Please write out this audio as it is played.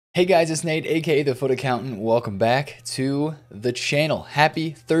Hey guys, it's Nate, aka TheFutAccountant. Welcome back to the channel.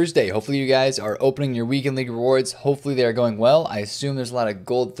 Happy Thursday. Hopefully you guys are opening your weekend league rewards. Hopefully they are going well. I assume there's a lot of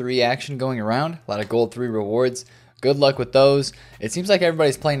gold 3 action going around, a lot of gold 3 rewards. Good luck with those. It seems like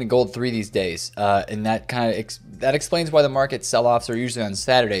everybody's playing the gold 3 these days, and that kind of that explains why the market sell-offs are usually on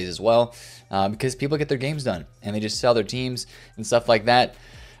Saturdays as well, because people get their games done and they just sell their teams and stuff like that.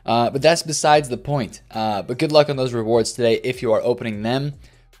 But that's besides the point. But good luck on those rewards today if you are opening them.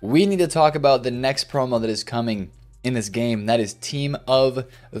 We need to talk about the next promo that is coming in this game. That is Team of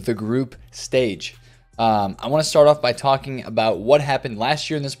the Group Stage. I want to start off by talking about what happened last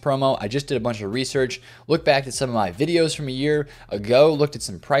year in this promo. I just did a bunch of research, looked back at some of my videos from a year ago, looked at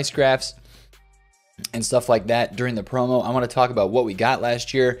some price graphs and stuff like that during the promo. I want to talk about what we got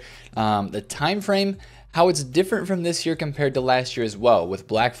last year, the time frame, how it's different from this year compared to last year as well, with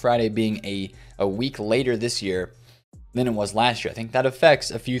Black Friday being a week later this year than it was last year. I think that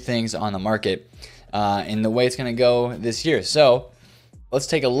affects a few things on the market and the way it's going to go this year. So let's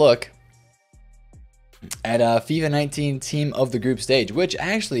take a look at FIFA 19 Team of the Group Stage, which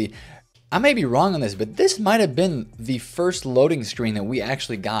actually, I may be wrong on this, but this might have been the first loading screen that we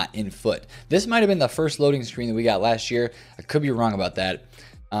actually got in Foot. This might have been the first loading screen that we got last year. I could be wrong about that.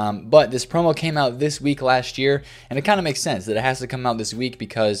 But this promo came out this week last year, and it kind of makes sense that it has to come out this week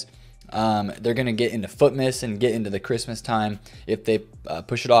because they're going to get into Footmas and get into the Christmas time if they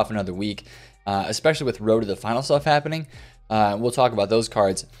push it off another week, especially with Road to the Final stuff happening. We'll talk about those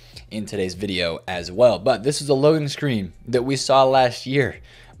cards in today's video as well. But this is a loading screen that we saw last year.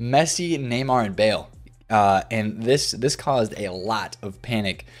 Messi, Neymar, and Bale. And this caused a lot of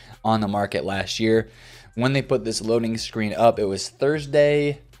panic on the market last year. When they put this loading screen up, it was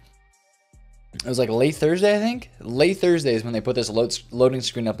Thursday. It was like late Thursday, I think. Late Thursday is when they put this loading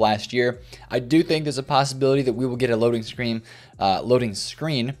screen up last year. I do think there's a possibility that we will get a loading screen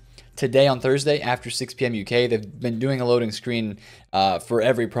today on Thursday after 6 p.m. UK. They've been doing a loading screen for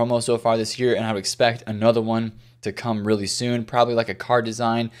every promo so far this year, and I would expect another one to come really soon. Probably like a card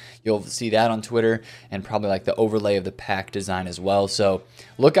design. You'll see that on Twitter, and probably like the overlay of the pack design as well. So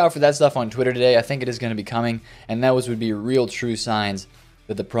look out for that stuff on Twitter today. I think it is going to be coming, and those would be real true signs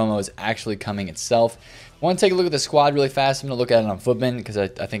that the promo is actually coming itself. I want to take a look at the squad really fast. I'm going to look at it on Footman because I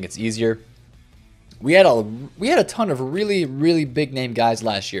think it's easier. We had a ton of really big name guys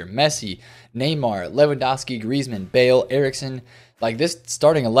last year. Messi, Neymar, Lewandowski, Griezmann, Bale, Eriksen. Like, this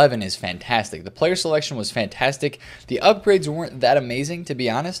starting 11 is fantastic. The player selection was fantastic. The upgrades weren't that amazing, to be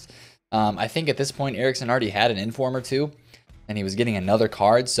honest. I think at this point Eriksen already had an inform or two, and he was getting another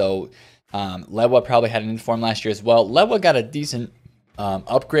card. So Lewa probably had an inform last year as well. Lewa got a decent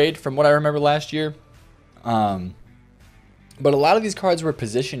upgrade from what I remember last year. But a lot of these cards were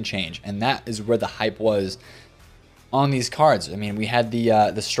position change, and that is where the hype was on these cards. I mean, we had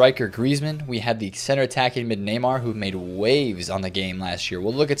the striker Griezmann, we had the center attacking mid Neymar, who made waves on the game last year.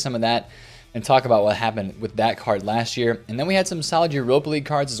 We'll look at some of that and talk about what happened with that card last year. And then we had some solid Europa League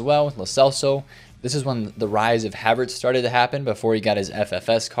cards as well with Lo Celso. This is when the rise of Havertz started to happen before he got his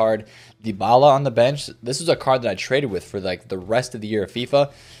FFS card. Dybala on the bench. This was a card that I traded with for like the rest of the year of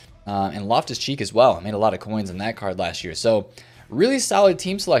FIFA. And Loftus-Cheek as well. I made a lot of coins on that card last year. So really solid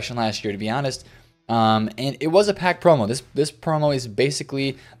team selection last year, to be honest. And it was a pack promo. This promo is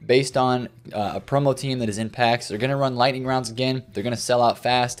basically based on a promo team that is in packs. They're going to run lightning rounds again. They're going to sell out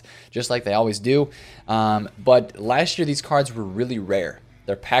fast, just like they always do. But last year, these cards were really rare.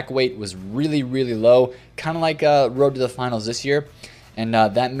 Their pack weight was really low, kind of like Road to the Finals this year. And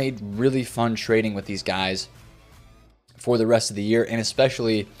that made really fun trading with these guys for the rest of the year, and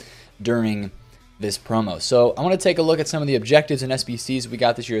especially during this promo. So I want to take a look at some of the objectives and SBCs we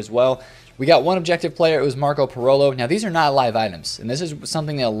got this year as well. We got one objective player. It was Marco Parolo. Now, these are not live items, and this is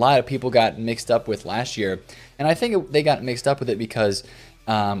something that a lot of people got mixed up with last year. And I think they got mixed up with it because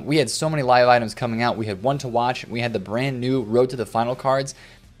we had so many live items coming out. We had one to watch. We had the brand new Road to the Final cards,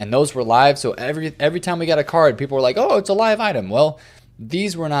 and those were live. So every time we got a card, people were like, oh, it's a live item. Well,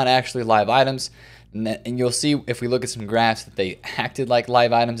 these were not actually live items. And you'll see if we look at some graphs that they acted like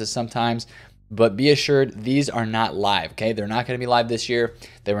live items at sometimes. But be assured, these are not live, okay? They're not going to be live this year.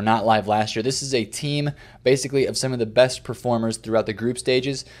 They were not live last year. This is a team, basically, of some of the best performers throughout the group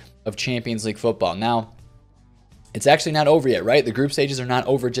stages of Champions League football. Now, it's actually not over yet, right? The group stages are not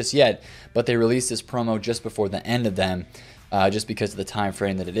over just yet, but they released this promo just before the end of them, just because of the time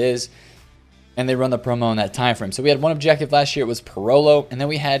frame that it is. And they run the promo in that time frame. So we had one objective last year. It was Parolo. And then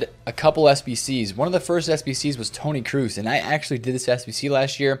we had a couple SBCs. One of the first SBCs was Toni Kroos. And I actually did this SBC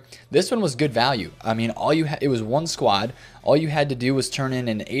last year. This one was good value. I mean, it was one squad. All you had to do was turn in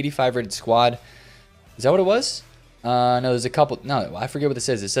an 85 rated squad. Is that what it was? No, there's a couple. No, I forget what this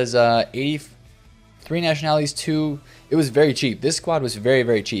says. It says 83 nationalities, 2. It was very cheap. This squad was very,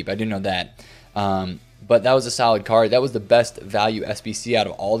 very cheap. I didn't know that. But that was a solid card. That was the best value SBC out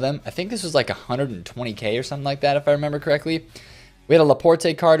of all of them. I think this was like 120K or something like that, if I remember correctly. We had a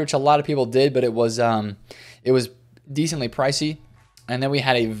Laporte card, which a lot of people did, but it was decently pricey. And then we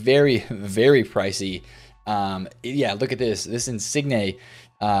had a very, very pricey, yeah, look at this Insigne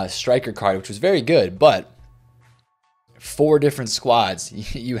striker card, which was very good, but 4 different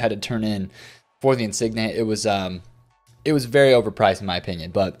squads you had to turn in for the Insigne. It was very overpriced in my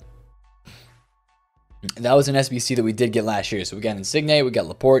opinion, but that was an SBC that we did get last year. So we got Insigne, we got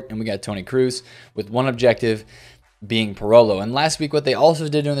Laporte, and we got Toni Kroos with one objective being Parolo. And last week, what they also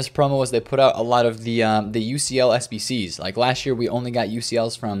did during this promo was they put out a lot of the UCL SBCs. Like last year, we only got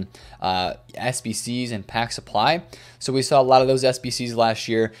UCLs from SBCs and Pack Supply. So we saw a lot of those SBCs last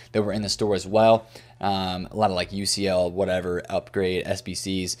year that were in the store as well. A lot of like UCL, whatever, upgrade,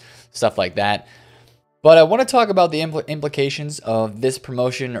 SBCs, stuff like that. But I want to talk about the implications of this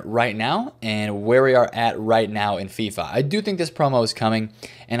promotion right now and where we are at right now in FIFA. I do think this promo is coming,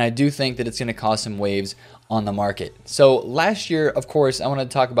 and I do think that it's going to cause some waves on the market. So last year, of course, I want to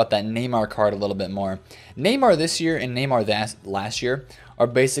talk about that Neymar card a little bit more. Neymar this year and Neymar last year are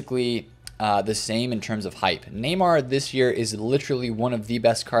basically the same in terms of hype. Neymar this year is literally one of the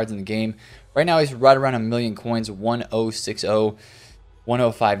best cards in the game. Right now, he's right around 1 million coins, 1060.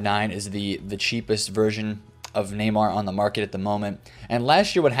 1059 is the cheapest version of Neymar on the market at the moment. And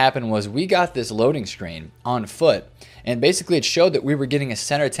last year what happened was we got this loading screen on foot, and basically it showed that we were getting a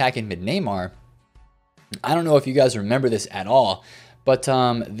center attacking mid Neymar. I don't know if you guys remember this at all, but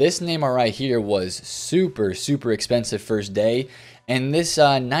this Neymar right here was super, super expensive first day. And this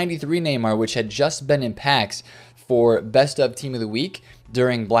 93 Neymar, which had just been in packs for Best of Team of the Week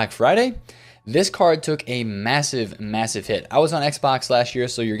during Black Friday, this card took a massive, massive hit. I was on Xbox last year,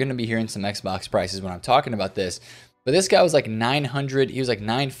 so you're going to be hearing some Xbox prices when I'm talking about this. But this guy was like 900, he was like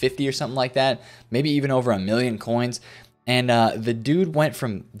 950 or something like that, maybe even over 1 million coins. And the dude went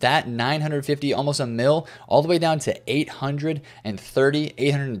from that 950, almost a mil, all the way down to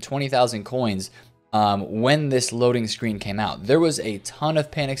 820,000 coins when this loading screen came out. There was a ton of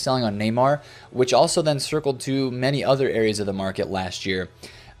panic selling on Neymar, which also then circled to many other areas of the market last year.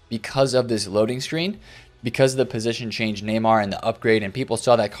 Because of this loading screen, because of the position change Neymar and the upgrade, and people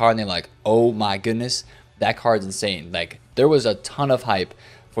saw that card and they're like, oh my goodness, that card's insane. Like, there was a ton of hype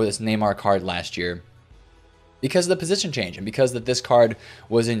for this Neymar card last year because of the position change and because that this card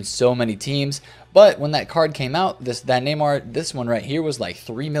was in so many teams. But when that card came out, that Neymar, this one right here was like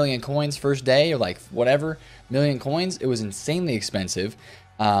 3 million coins first day, or like whatever, million coins. It was insanely expensive.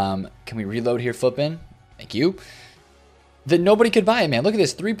 Can we reload here, Footbin? Thank you. That nobody could buy it, man. Look at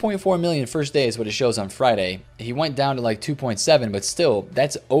this, 3.4 million first day is what it shows on Friday. He went down to like 2.7, but still,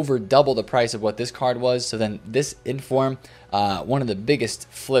 that's over double the price of what this card was. So then this Inform, one of the biggest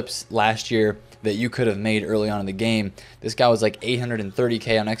flips last year that you could have made early on in the game. This guy was like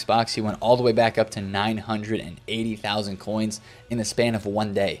 830K on Xbox. He went all the way back up to 980,000 coins in the span of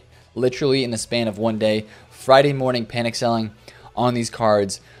one day. Literally in the span of one day. Friday morning panic selling on these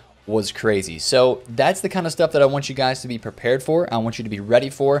cards was crazy. So that's the kind of stuff that I want you guys to be prepared for. I want you to be ready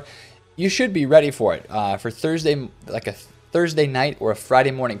for. You should be ready for it. For Thursday, like a Thursday night or a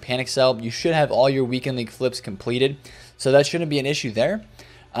Friday morning panic sell, you should have all your weekend league flips completed. So that shouldn't be an issue there.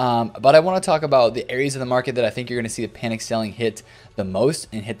 But I want to talk about the areas of the market that I think you're going to see the panic selling hit the most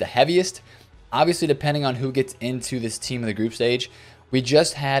and hit the heaviest. Obviously, depending on who gets into this team of the group stage. We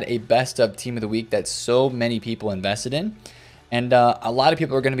just had a best of team of the week that so many people invested in. And a lot of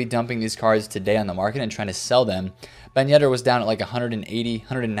people are going to be dumping these cards today on the market and trying to sell them. Ben Yedder was down at like 180,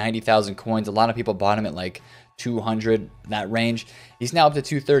 190,000 coins. A lot of people bought him at like 200, that range. He's now up to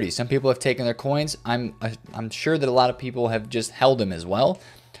 230. Some people have taken their coins. I'm sure that a lot of people have just held him as well.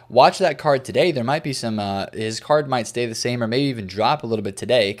 Watch that card today. There might be some, his card might stay the same or maybe even drop a little bit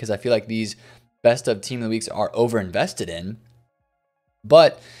today because I feel like these best of team of the weeks are over invested in.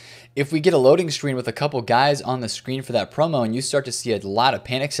 But if we get a loading screen with a couple guys on the screen for that promo and you start to see a lot of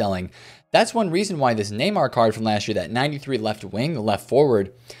panic selling, that's one reason why this Neymar card from last year, that 93 left wing, the left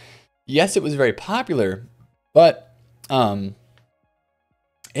forward, yes, it was very popular, but it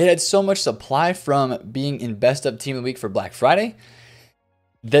had so much supply from being in best of team of the week for Black Friday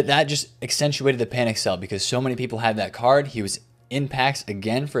that just accentuated the panic sell because so many people had that card. He was in packs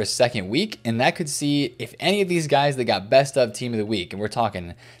again for a second week, and that could see if any of these guys that got best of team of the week, and we're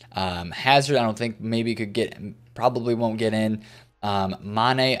talking Hazard, I don't think maybe could get, probably won't get in.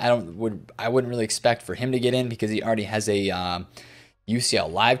 Mane, I wouldn't really expect for him to get in because he already has a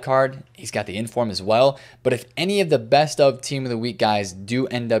UCL Live card. He's got the inform as well. But if any of the best of Team of the Week guys do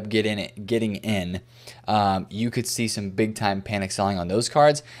end up getting in, you could see some big time panic selling on those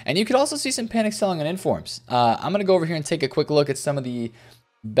cards. And you could also see some panic selling on informs. I'm going to go over here and take a quick look at some of the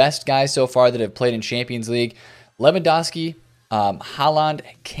best guys so far that have played in Champions League. Lewandowski, Haaland,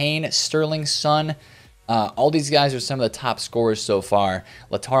 Kane, Sterling, Son. All these guys are some of the top scorers so far.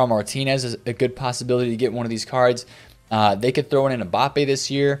 Lautaro Martinez is a good possibility to get one of these cards. They could throw in an Mbappe this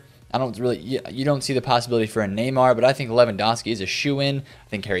year. I don't really, you don't see the possibility for a Neymar, but I think Lewandowski is a shoe-in. I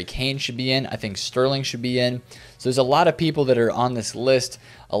think Harry Kane should be in. I think Sterling should be in. So there's a lot of people that are on this list,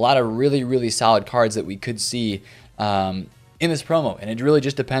 a lot of really, really solid cards that we could see in this promo. And it really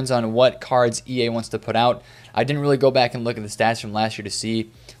just depends on what cards EA wants to put out. I didn't really go back and look at the stats from last year to see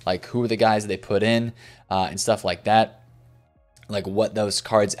like who are the guys that they put in and stuff like that, like what those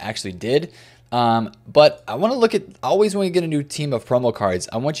cards actually did. But I want to look at, always when you get a new team of promo cards,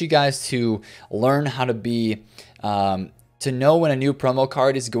 I want you guys to learn how to be, to know when a new promo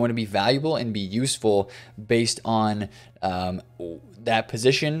card is going to be valuable and be useful based on that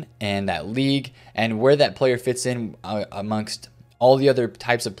position and that league and where that player fits in amongst all the other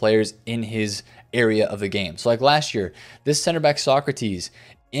types of players in his area of the game. So like last year, this center back Socrates,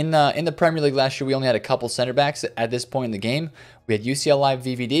 in the Premier League last year, we only had a couple center backs at this point in the game. We had UCL Live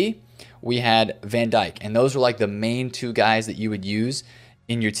VVD, we had Van Dijk, and those were like the main two guys that you would use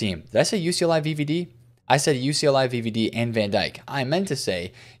in your team. Did I say UCL Live VVD? I said UCL Live VVD and Van Dijk. I meant to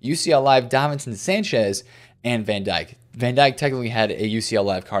say UCL Live Davinson Sanchez and Van Dijk. Van Dijk technically had a UCL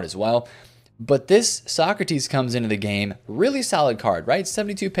Live card as well. But this Socrates comes into the game, really solid card, right?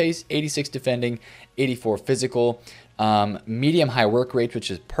 72 pace, 86 defending, 84 physical, medium high work rate,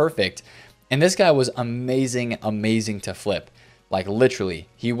 which is perfect. And this guy was amazing, amazing to flip. Like literally,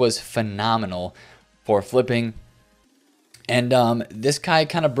 he was phenomenal for flipping. And this guy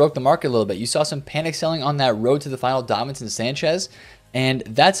kind of broke the market a little bit. You saw some panic selling on that road to the final, Davinson Sanchez. And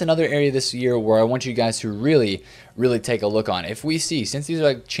that's another area this year where I want you guys to really, really take a look on. If we see, since these are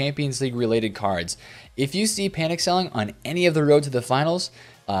like Champions League related cards, if you see panic selling on any of the road to the finals,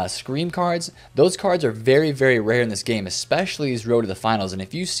 scream cards, those cards are very, very rare in this game, especially these road to the finals. And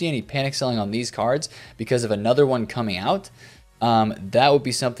if you see any panic selling on these cards because of another one coming out, that would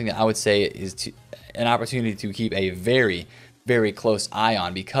be something that I would say is an opportunity to keep a very, very close eye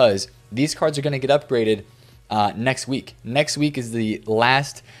on, because these cards are going to get upgraded next week. Next week is the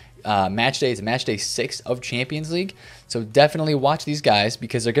last match day. It's match day 6 of Champions League. So definitely watch these guys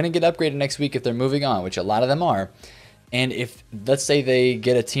because they're going to get upgraded next week if they're moving on, which a lot of them are. And if, let's say they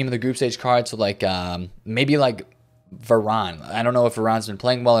get a team of the group stage card, so like maybe like Varane. I don't know if Varane's been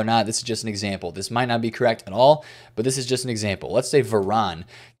playing well or not. This is just an example. This might not be correct at all, but this is just an example. Let's say Varane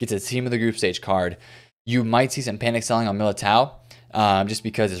gets a team of the group stage card. You might see some panic selling on Militao. Just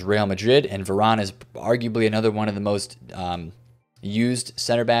because it's Real Madrid, and Varane is arguably another one of the most used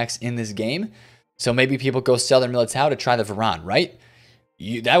center backs in this game. So maybe people go sell their Militao to try the Varane, right?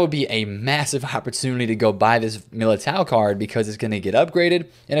 That would be a massive opportunity to go buy this Militao card because it's going to get upgraded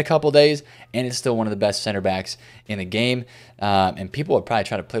in a couple days, and it's still one of the best center backs in the game. And people would probably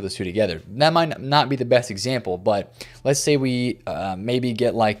try to play those two together. That might not be the best example, but let's say we maybe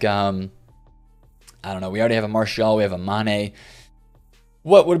get like, I don't know, we already have a Martial, we have a Mane.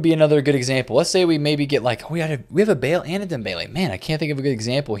 What would be another good example? Let's say we maybe get like, we have a Bale and a Dembele. Man, I can't think of a good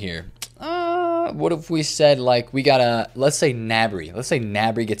example here. What if we said like we got a, let's say Gnabry. Let's say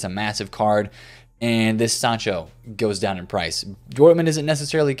Gnabry gets a massive card and this Sancho goes down in price. Dortmund isn't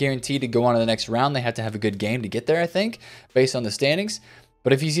necessarily guaranteed to go on to the next round. They have to have a good game to get there, I think, based on the standings.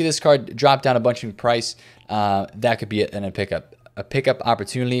 But if you see this card drop down a bunch in price, that could be a pickup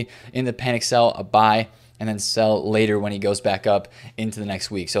opportunity in the panic sell, a buy, and then sell later when he goes back up into the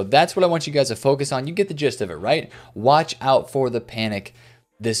next week. So that's what I want you guys to focus on. You get the gist of it, right? Watch out for the panic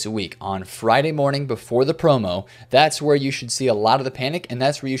this week. On Friday morning before the promo, that's where you should see a lot of the panic, and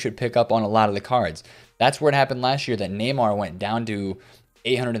that's where you should pick up on a lot of the cards. That's where it happened last year that Neymar went down to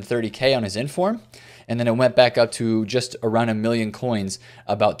 830K on his inform, and then it went back up to just around 1 million coins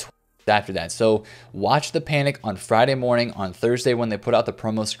about after that. So watch the panic on Friday morning, on Thursday when they put out the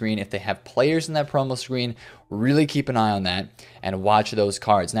promo screen. If they have players in that promo screen, really keep an eye on that and watch those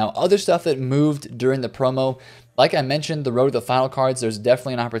cards. Now, other stuff that moved during the promo, like I mentioned, the road to the final cards, there's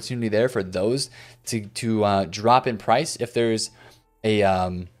definitely an opportunity there for those to drop in price if there's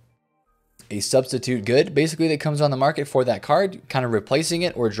a substitute good basically that comes on the market for that card, kind of replacing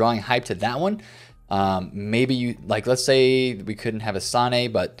it or drawing hype to that one. Maybe you, like, let's say we couldn't have a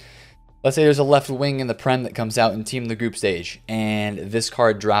Sane, but let's say there's a left wing in the Prem that comes out in Team of the Group stage and this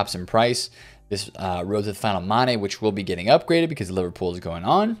card drops in price. this Road to the Final Mane, which will be getting upgraded because Liverpool is going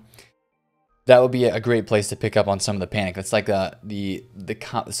on. That would be a great place to pick up on some of the panic. That's like the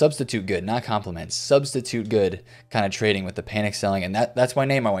substitute good, not compliments, substitute good kind of trading with the panic selling. And that's why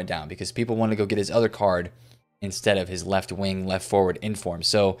Neymar went down, because people wanted to go get his other card instead of his left wing, left forward inform.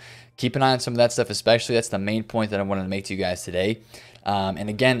 So keep an eye on some of that stuff, especially. That's the main point that I wanted to make to you guys today. And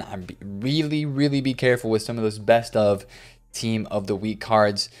again, really be careful with some of those best of team of the week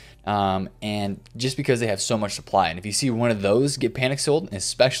cards. And just because they have so much supply, and if you see one of those get panic sold,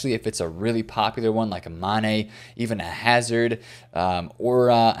 especially if it's a really popular one like a Mane, even a Hazard,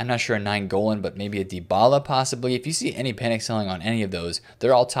 or I'm not sure a 9 Golan, but maybe a Dybala possibly. If you see any panic selling on any of those,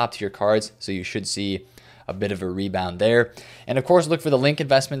 they're all top tier cards, so you should see a bit of a rebound there. And of course, look for the link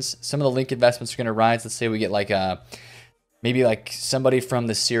investments. Some of the link investments are going to rise. Let's say we get like maybe like somebody from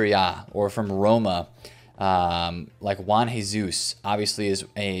the Serie A or from Roma. Like Juan Jesus obviously is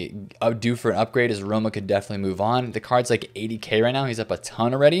a due for an upgrade, as Roma could definitely move on. The card's like 80K right now. He's up a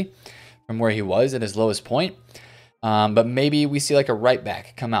ton already from where he was at his lowest point. But maybe we see like a right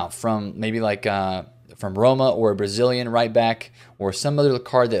back come out from maybe like from Roma, or a Brazilian right back, or some other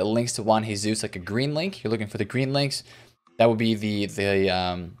card that links to Juan Jesus, like a green link. You're looking for the green links. That would be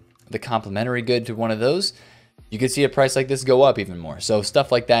the complementary good to one of those. You could see a price like this go up even more. So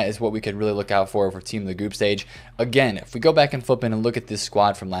stuff like that is what we could really look out for Team of the Group stage. Again, if we go back and flip in and look at this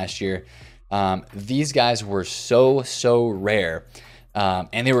squad from last year, these guys were so rare.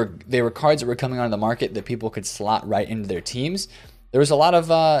 And they were cards that were coming onto the market that people could slot right into their teams. There was a lot of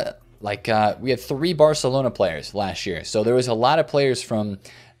we had 3 Barcelona players last year. So there was a lot of players from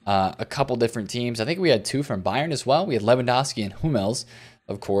a couple different teams. I think we had 2 from Bayern as well. We had Lewandowski and Hummels,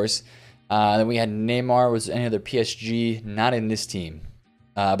 of course. Then we had Neymar, was any other PSG, not in this team.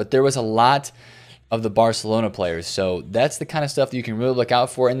 But there was a lot of the Barcelona players. So that's the kind of stuff that you can really look out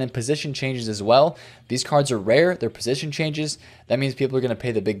for. And then position changes as well. These cards are rare. They're position changes. That means people are going to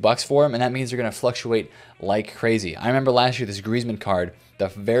pay the big bucks for them. And that means they're going to fluctuate like crazy. I remember last year, this Griezmann card, the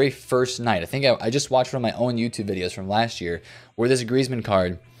very first night, I think I just watched one of my own YouTube videos from last year, where this Griezmann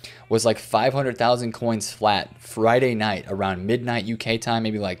card was like 500,000 coins flat Friday night around midnight UK time,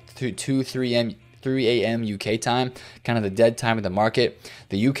 maybe like 3 a.m. UK time, kind of the dead time of the market.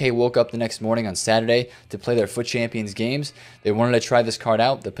 The UK woke up the next morning on Saturday to play their FUT Champions games. They wanted to try this card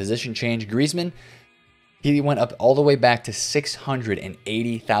out. The position change, Griezmann, he went up all the way back to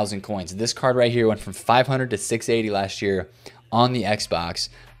 680,000 coins. This card right here went from 500 to 680 last year on the Xbox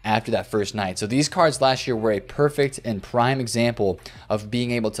after that first night. So these cards last year were a perfect and prime example of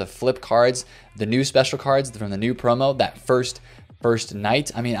being able to flip cards, the new special cards from the new promo, that first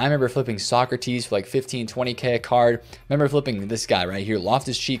night. I mean, I remember flipping Socrates for like 15, 20K a card. Remember flipping this guy right here.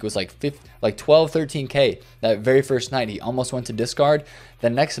 Loftus-Cheek was like 12, 13K that very first night. He almost went to discard. The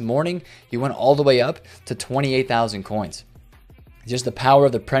next morning, he went all the way up to 28,000 coins. Just the power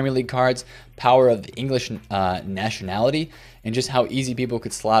of the Premier League cards, power of the English nationality, and just how easy people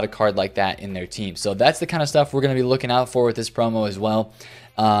could slot a card like that in their team. So that's the kind of stuff we're going to be looking out for with this promo as well.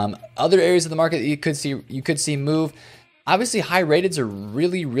 Other areas of the market that you could see move. Obviously, high rateds are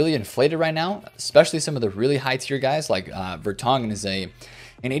really inflated right now, especially some of the really high tier guys like Vertonghen is an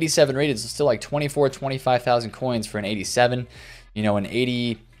 87 rated, is still like 25,000 coins for an 87. You know, an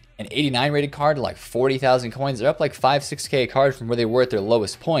 89 rated card, like 40,000 coins. They're up like 5-6K a card from where they were at their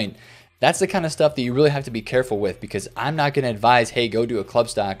lowest point. That's the kind of stuff that you really have to be careful with, because I'm not going to advise, hey, go do a club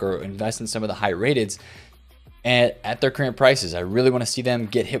stock or invest in some of the high rateds at their current prices. I really want to see them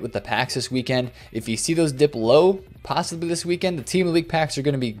get hit with the packs this weekend. If you see those dip low, possibly this weekend, the Team of the Week packs are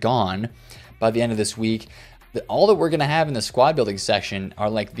going to be gone by the end of this week. All that we're going to have in the squad building section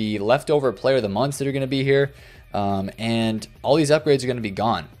are like the leftover player of the months that are going to be here. And all these upgrades are going to be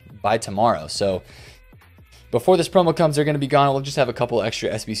gone by tomorrow. So before this promo comes, they're going to be gone. We'll just have a couple extra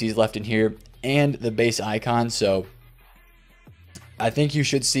SBCs left in here and the base icon. So I think you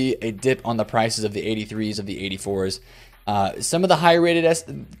should see a dip on the prices of the 83s, of the 84s. Some of the higher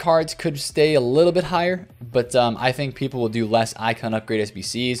rated cards could stay a little bit higher, but I think people will do less icon upgrade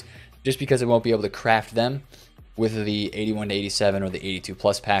SBCs just because they won't be able to craft them with the 81 to 87 or the 82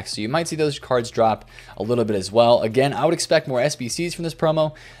 plus packs. So you might see those cards drop a little bit as well. Again, I would expect more SBCs from this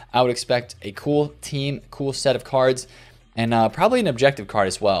promo. I would expect a cool team, cool set of cards, and probably an objective card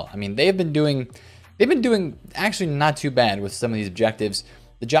as well. I mean, they've been doing actually not too bad with some of these objectives.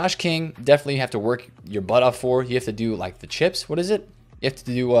 The Josh King, definitely have to work your butt off for. You have to do like the chips. What is it? You have to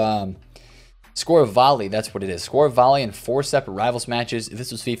do score a volley. That's what it is. Score a volley in 4 separate rivals matches. If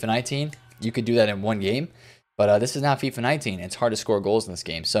this was FIFA 19, you could do that in one game. But this is not FIFA 19. It's hard to score goals in this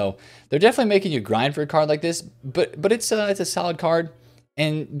game. So they're definitely making you grind for a card like this. But it's a solid card.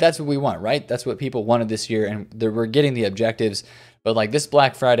 And that's what we want, right? That's what people wanted this year, and we're getting the objectives. But like this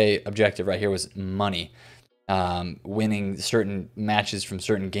Black Friday objective right here was money. Winning certain matches from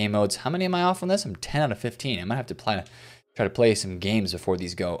certain game modes. How many am I off on this? I'm 10 out of 15. I might have to try to play some games before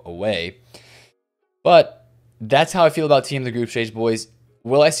these go away. But that's how I feel about Team of the Group Stage, boys.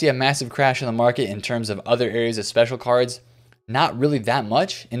 Will I see a massive crash in the market in terms of other areas of special cards? Not really that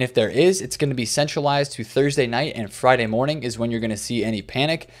much. And if there is, it's going to be centralized to Thursday night, and Friday morning is when you're going to see any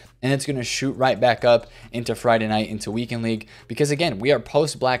panic. And it's going to shoot right back up into Friday night, into Weekend League. Because again, we are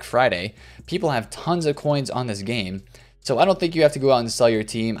post Black Friday. People have tons of coins on this game. So I don't think you have to go out and sell your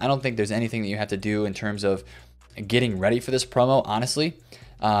team. I don't think there's anything that you have to do in terms of getting ready for this promo, honestly,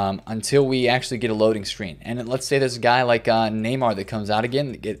 until we actually get a loading screen. And let's say there's a guy like Neymar that comes out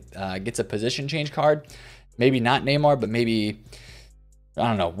again, that gets a position change card. Maybe not Neymar, but maybe, I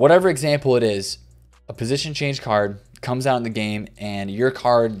don't know, whatever example it is, a position change card comes out in the game and your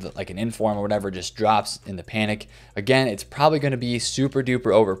card, like an inform or whatever, just drops in the panic. Again, it's probably going to be super duper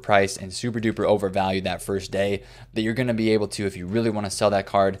overpriced and super duper overvalued that first day, that you're going to be able to, if you really want to sell that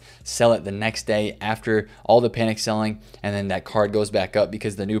card, sell it the next day after all the panic selling, and then that card goes back up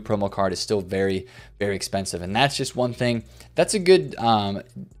because the new promo card is still very, very expensive. And that's just one thing. That's a good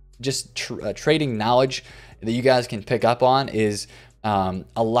trading knowledge that you guys can pick up on is a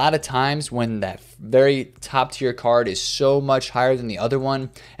lot of times when that very top tier card is so much higher than the other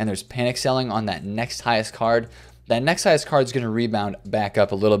one and there's panic selling on that next highest card, that next highest card is going to rebound back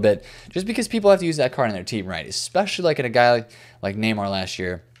up a little bit just because people have to use that card in their team, right? Especially like in a guy like Neymar last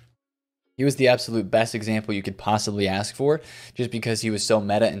year. He was the absolute best example you could possibly ask for just because he was so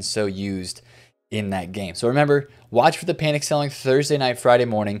meta and so used in that game. So remember, watch for the panic selling Thursday night, Friday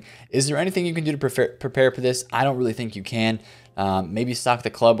morning. Is there anything you can do to prepare for this? I don't really think you can. Maybe stock the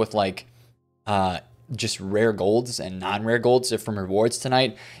club with like just rare golds and non-rare golds from rewards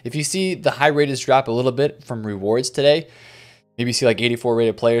tonight. If you see the high rateds drop a little bit from rewards today, maybe you see like 84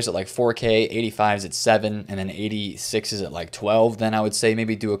 rated players at like 4K, 85s at 7, and then 86s at like 12, then I would say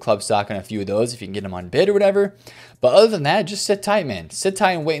maybe do a club stock on a few of those if you can get them on bid or whatever. But other than that, just sit tight, man. Sit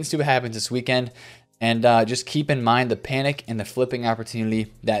tight and wait and see what happens this weekend. And just keep in mind the panic and the flipping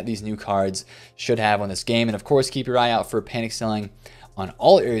opportunity that these new cards should have on this game. And of course, keep your eye out for panic selling on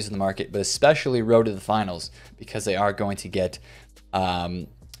all areas of the market, but especially Road to the Finals, because they are going to get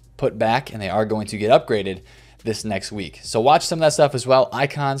put back and they are going to get upgraded this next week. So watch some of that stuff as well.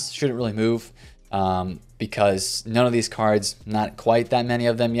 Icons shouldn't really move because none of these cards, not quite that many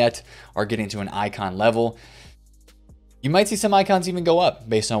of them yet, are getting to an icon level. You might see some icons even go up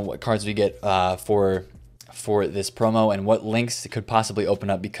based on what cards we get for this promo and what links could possibly open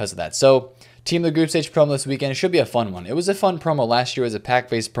up because of that. So Team of the Group Stage promo this weekend, it should be a fun one. It was a fun promo last year as a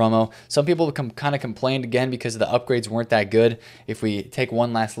pack-based promo. Some people kind of complained again because the upgrades weren't that good. If we take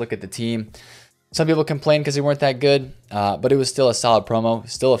one last look at the team, some people complained because they weren't that good, but it was still a solid promo.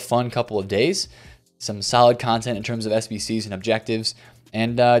 Still a fun couple of days. Some solid content in terms of SBCs and objectives.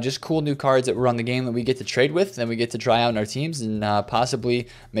 And just cool new cards that were on the game that we get to trade with and we get to try out in our teams and possibly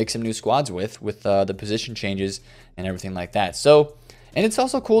make some new squads with the position changes and everything like that. So, and it's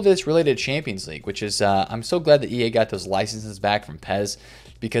also cool that it's related to Champions League, which is, I'm so glad that EA got those licenses back from PES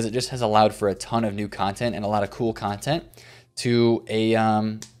because it just has allowed for a ton of new content and a lot of cool content to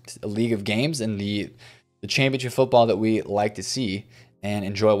a league of games and the championship football that we like to see and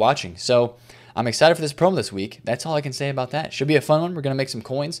enjoy watching. So I'm excited for this promo this week. That's all I can say about that. Should be a fun one. We're going to make some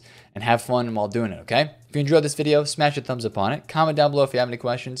coins and have fun while doing it, okay? If you enjoyed this video, smash a thumbs up on it. Comment down below if you have any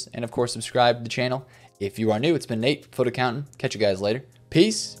questions. And, of course, subscribe to the channel. If you are new, it's been Nate, TheFutAccountant. Catch you guys later.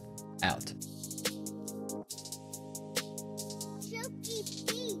 Peace out.